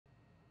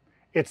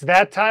It's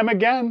that time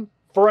again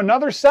for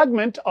another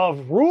segment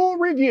of Rule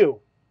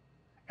Review.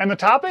 And the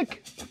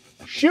topic?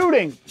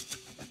 Shooting.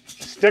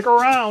 Stick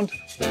around.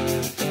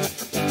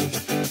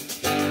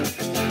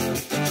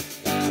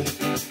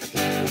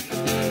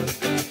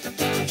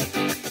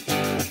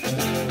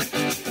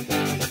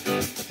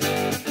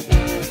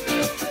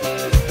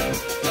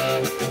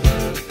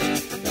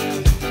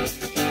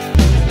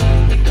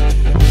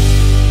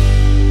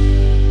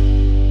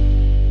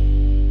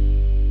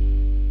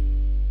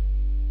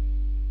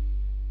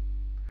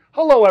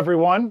 Hello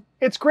everyone,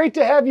 it's great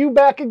to have you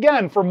back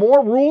again for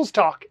more rules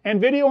talk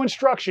and video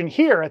instruction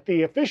here at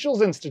the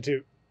Officials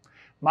Institute.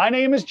 My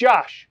name is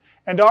Josh,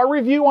 and our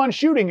review on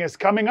shooting is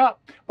coming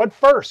up. But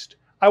first,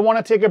 I want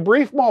to take a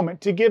brief moment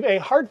to give a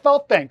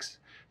heartfelt thanks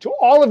to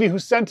all of you who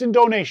sent in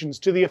donations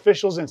to the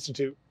Officials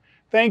Institute.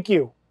 Thank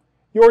you.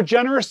 Your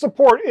generous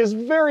support is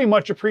very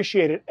much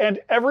appreciated, and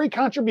every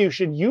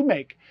contribution you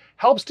make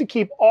helps to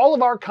keep all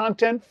of our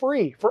content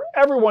free for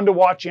everyone to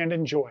watch and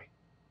enjoy.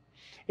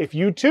 If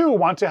you too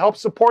want to help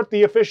support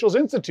the Officials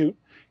Institute,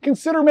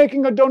 consider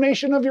making a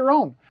donation of your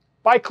own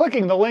by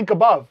clicking the link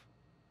above.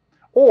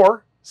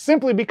 Or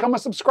simply become a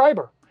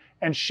subscriber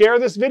and share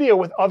this video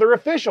with other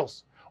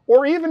officials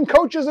or even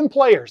coaches and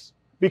players,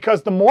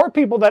 because the more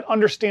people that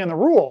understand the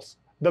rules,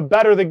 the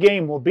better the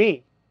game will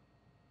be.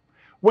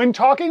 When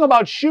talking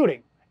about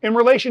shooting in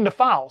relation to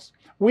fouls,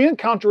 we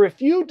encounter a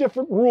few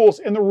different rules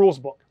in the rules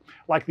book,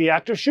 like the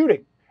act of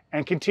shooting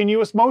and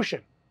continuous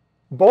motion.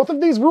 Both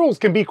of these rules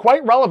can be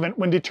quite relevant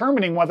when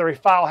determining whether a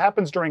foul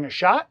happens during a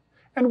shot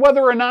and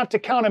whether or not to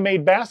count a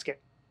made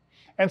basket.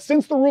 And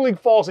since the ruling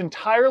falls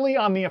entirely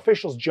on the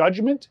official's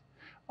judgment,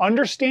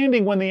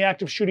 understanding when the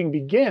act of shooting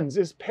begins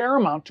is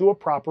paramount to a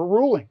proper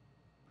ruling.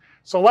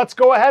 So let's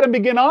go ahead and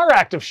begin our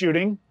act of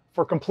shooting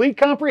for complete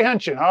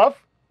comprehension of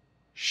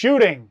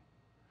shooting.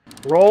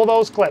 Roll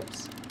those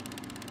clips.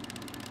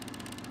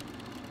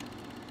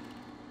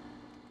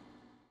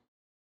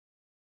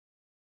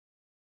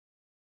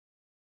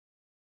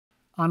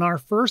 On our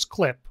first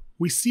clip,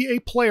 we see a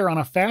player on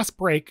a fast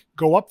break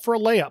go up for a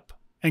layup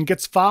and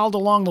gets fouled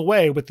along the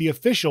way with the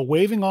official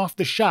waving off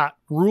the shot,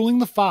 ruling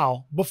the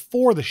foul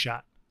before the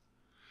shot.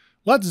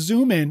 Let's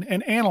zoom in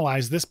and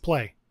analyze this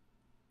play.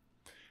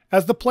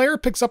 As the player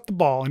picks up the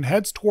ball and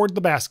heads toward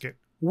the basket,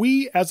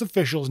 we as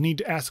officials need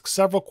to ask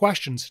several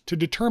questions to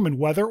determine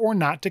whether or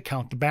not to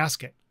count the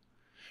basket.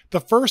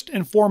 The first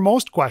and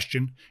foremost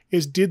question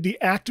is, did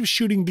the act of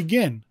shooting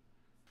begin?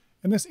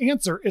 And this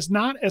answer is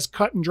not as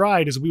cut and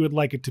dried as we would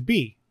like it to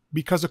be,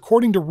 because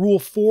according to Rule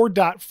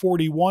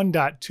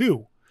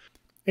 4.41.2,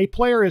 a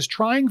player is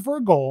trying for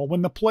a goal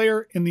when the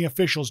player in the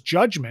official's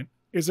judgment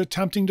is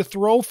attempting to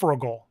throw for a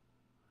goal.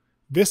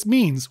 This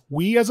means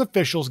we as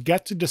officials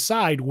get to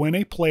decide when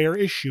a player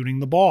is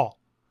shooting the ball.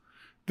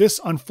 This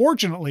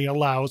unfortunately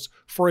allows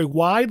for a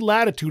wide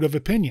latitude of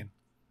opinion.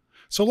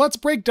 So let's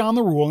break down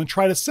the rule and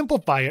try to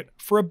simplify it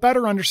for a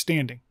better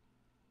understanding.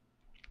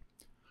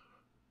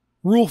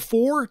 Rule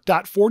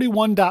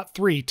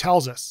 4.41.3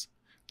 tells us,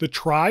 the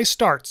try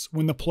starts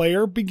when the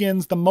player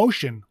begins the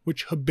motion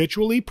which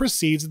habitually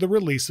precedes the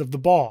release of the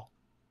ball.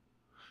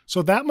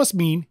 So that must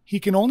mean he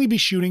can only be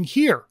shooting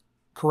here,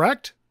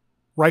 correct?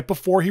 Right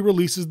before he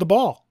releases the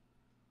ball.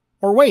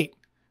 Or wait,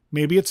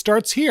 maybe it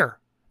starts here,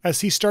 as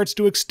he starts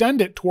to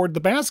extend it toward the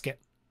basket.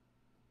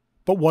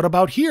 But what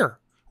about here,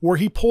 where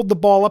he pulled the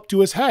ball up to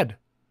his head?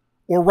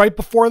 Or right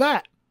before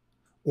that?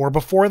 Or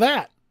before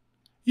that?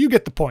 You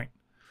get the point.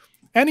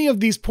 Any of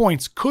these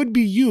points could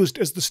be used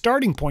as the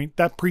starting point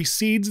that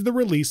precedes the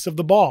release of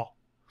the ball.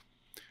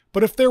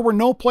 But if there were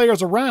no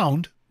players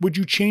around, would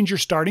you change your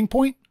starting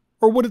point,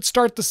 or would it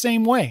start the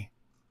same way?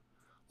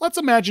 Let's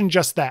imagine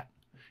just that.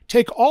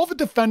 Take all the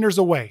defenders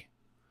away.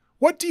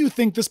 What do you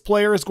think this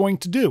player is going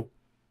to do?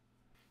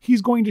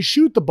 He's going to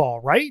shoot the ball,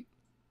 right?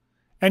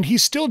 And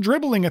he's still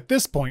dribbling at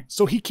this point,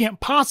 so he can't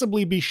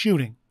possibly be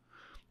shooting.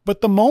 But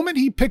the moment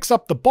he picks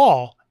up the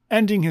ball,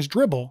 ending his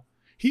dribble,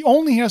 he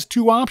only has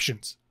two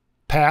options: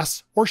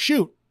 pass or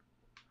shoot.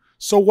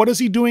 So what is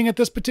he doing at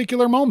this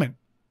particular moment?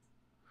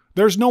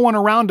 There's no one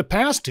around to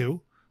pass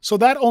to, so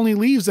that only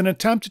leaves an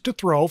attempt to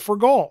throw for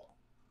goal.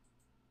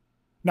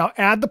 Now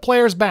add the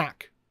players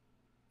back.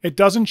 It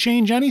doesn't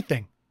change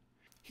anything.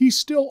 He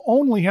still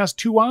only has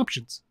two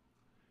options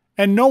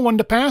and no one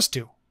to pass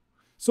to.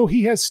 So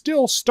he has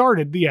still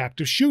started the act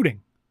of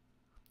shooting.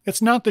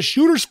 It's not the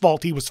shooter's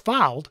fault he was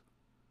fouled.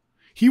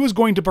 He was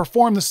going to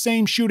perform the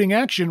same shooting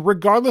action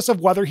regardless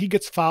of whether he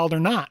gets fouled or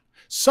not.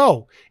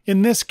 So,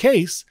 in this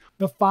case,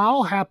 the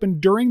foul happened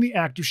during the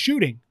act of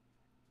shooting.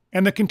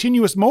 And the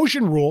continuous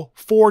motion rule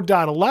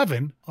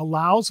 4.11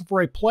 allows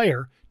for a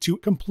player to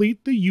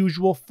complete the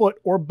usual foot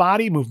or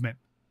body movement.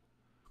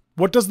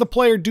 What does the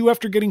player do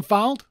after getting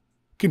fouled?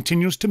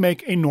 Continues to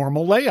make a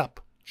normal layup,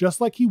 just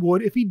like he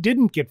would if he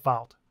didn't get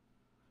fouled.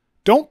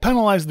 Don't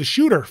penalize the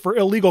shooter for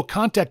illegal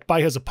contact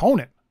by his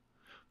opponent.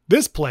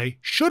 This play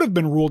should have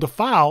been ruled a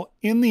foul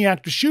in the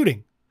act of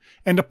shooting,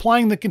 and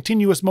applying the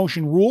continuous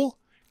motion rule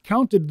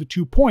counted the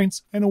 2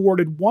 points and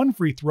awarded 1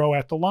 free throw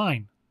at the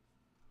line.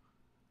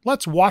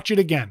 Let's watch it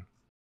again.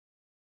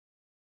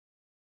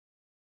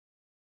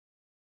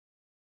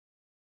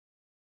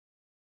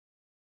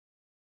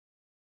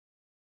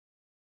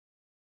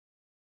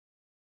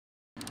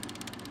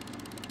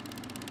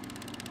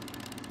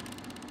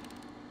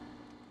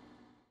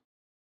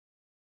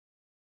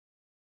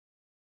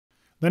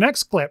 The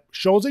next clip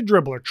shows a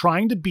dribbler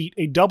trying to beat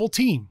a double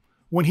team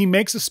when he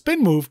makes a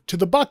spin move to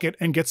the bucket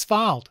and gets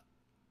fouled.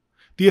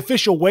 The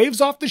official waves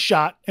off the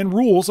shot and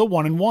rules a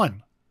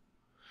 1-and-1.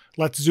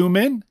 Let's zoom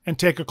in and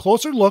take a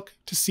closer look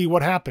to see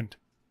what happened.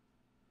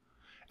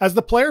 As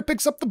the player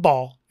picks up the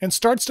ball and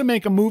starts to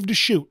make a move to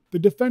shoot, the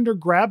defender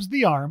grabs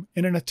the arm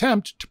in an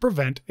attempt to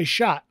prevent a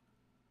shot.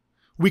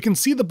 We can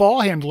see the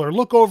ball handler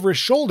look over his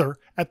shoulder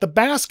at the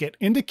basket,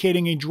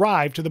 indicating a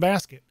drive to the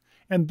basket,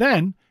 and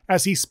then,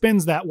 as he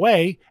spins that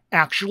way,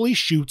 actually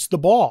shoots the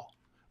ball,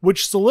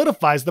 which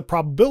solidifies the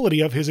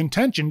probability of his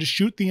intention to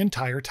shoot the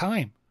entire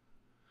time.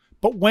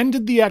 But when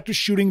did the act of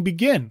shooting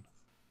begin?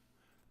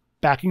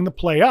 Backing the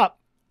play up,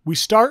 we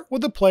start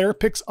with the player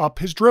picks up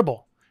his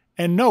dribble,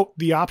 and note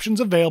the options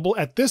available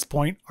at this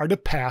point are to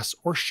pass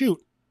or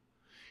shoot.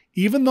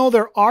 Even though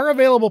there are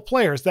available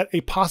players that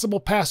a possible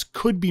pass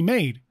could be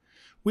made,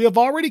 we have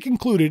already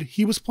concluded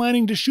he was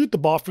planning to shoot the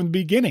ball from the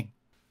beginning,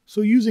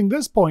 so using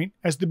this point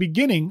as the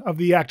beginning of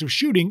the act of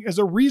shooting is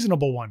a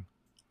reasonable one.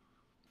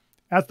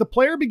 As the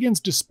player begins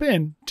to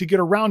spin to get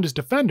around his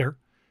defender,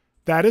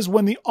 that is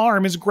when the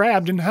arm is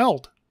grabbed and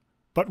held.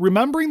 But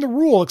remembering the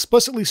rule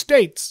explicitly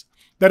states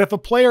that if a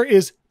player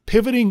is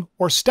pivoting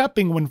or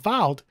stepping when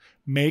fouled,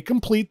 may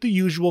complete the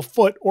usual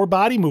foot or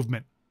body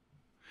movement.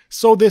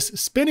 So this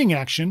spinning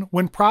action,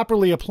 when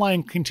properly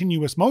applying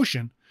continuous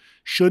motion,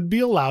 should be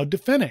allowed to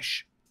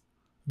finish,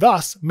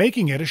 thus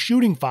making it a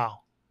shooting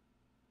foul.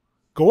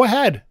 Go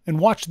ahead and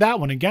watch that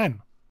one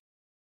again.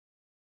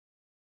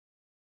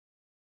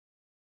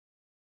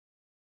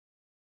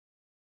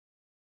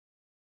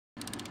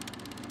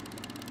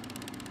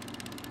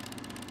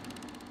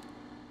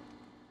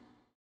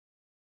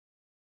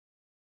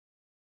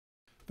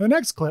 The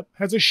next clip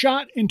has a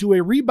shot into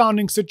a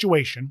rebounding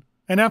situation,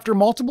 and after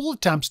multiple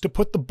attempts to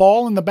put the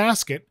ball in the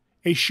basket,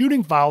 a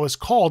shooting foul is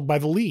called by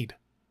the lead.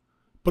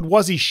 But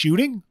was he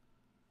shooting?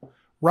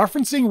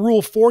 Referencing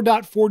Rule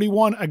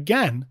 4.41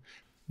 again,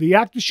 the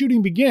act of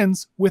shooting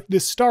begins with the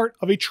start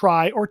of a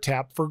try or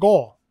tap for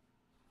goal.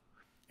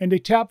 And a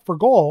tap for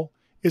goal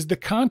is the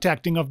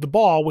contacting of the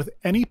ball with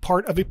any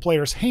part of a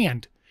player's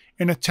hand,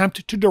 an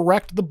attempt to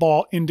direct the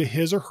ball into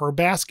his or her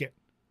basket.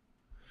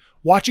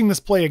 Watching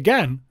this play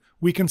again,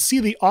 we can see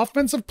the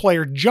offensive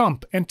player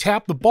jump and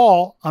tap the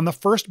ball on the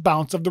first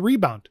bounce of the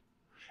rebound,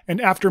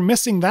 and after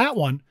missing that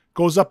one,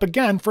 goes up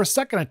again for a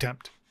second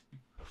attempt.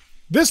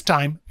 This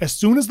time, as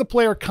soon as the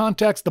player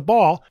contacts the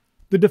ball,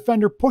 the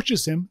defender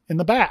pushes him in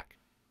the back.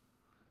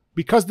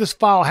 Because this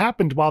foul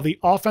happened while the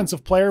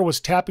offensive player was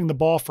tapping the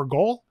ball for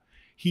goal,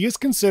 he is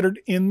considered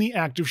in the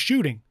act of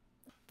shooting.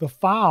 The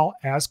foul,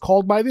 as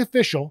called by the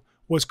official,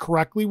 was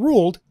correctly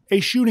ruled a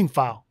shooting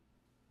foul.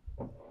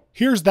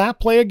 Here's that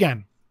play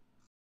again.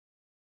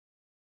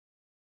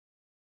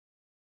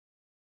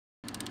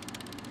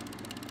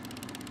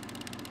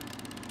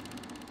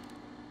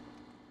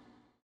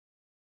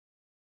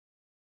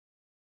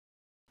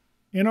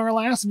 In our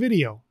last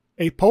video,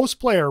 a post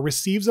player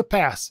receives a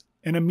pass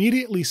and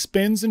immediately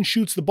spins and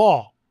shoots the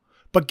ball,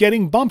 but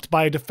getting bumped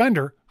by a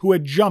defender who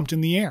had jumped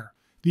in the air.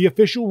 The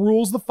official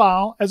rules the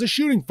foul as a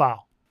shooting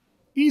foul.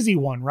 Easy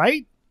one,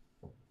 right?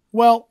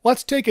 Well,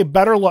 let's take a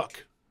better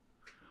look.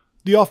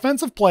 The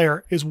offensive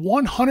player is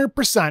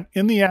 100%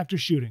 in the act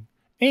of shooting,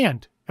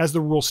 and, as the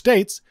rule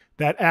states,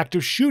 that act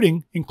of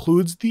shooting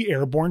includes the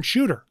airborne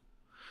shooter.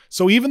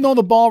 So even though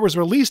the ball was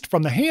released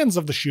from the hands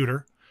of the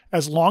shooter,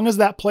 as long as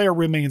that player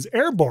remains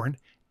airborne,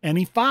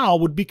 any foul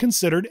would be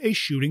considered a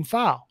shooting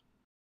foul.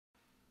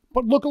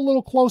 But look a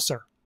little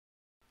closer,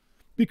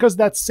 because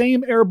that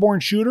same airborne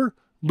shooter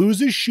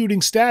loses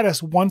shooting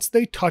status once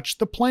they touch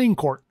the playing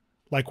court,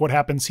 like what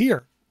happens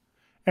here.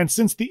 And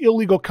since the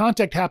illegal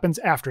contact happens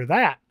after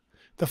that,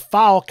 the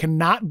foul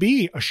cannot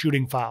be a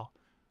shooting foul,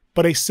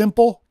 but a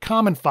simple,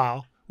 common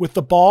foul with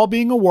the ball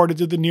being awarded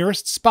to the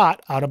nearest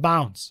spot out of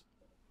bounds.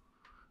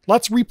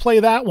 Let's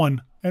replay that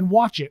one and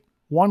watch it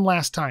one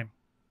last time.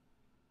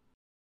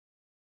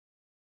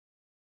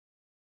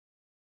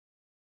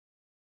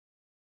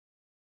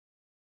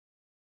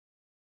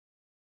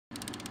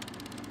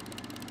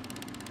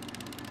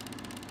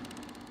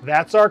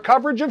 That's our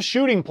coverage of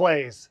shooting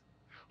plays.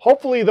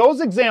 Hopefully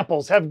those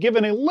examples have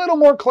given a little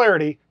more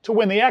clarity to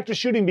when the act of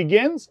shooting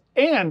begins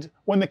and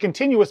when the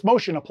continuous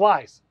motion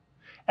applies.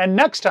 And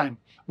next time,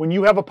 when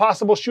you have a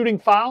possible shooting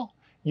foul,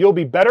 you'll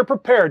be better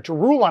prepared to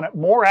rule on it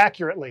more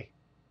accurately.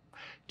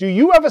 Do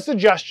you have a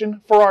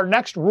suggestion for our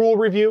next rule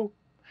review?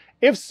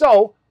 If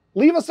so,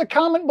 leave us a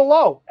comment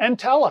below and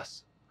tell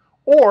us.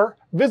 Or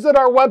visit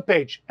our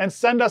webpage and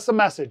send us a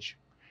message.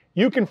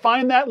 You can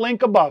find that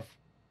link above.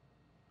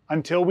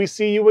 Until we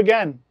see you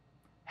again,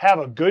 have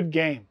a good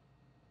game.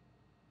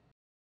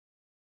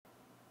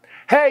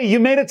 Hey, you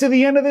made it to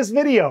the end of this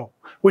video,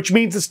 which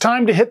means it's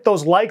time to hit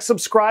those like,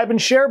 subscribe,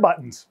 and share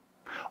buttons.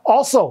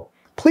 Also,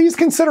 please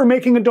consider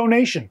making a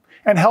donation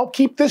and help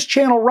keep this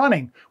channel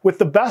running with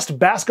the best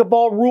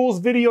basketball rules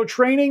video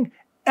training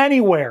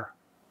anywhere.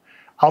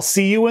 I'll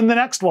see you in the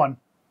next one.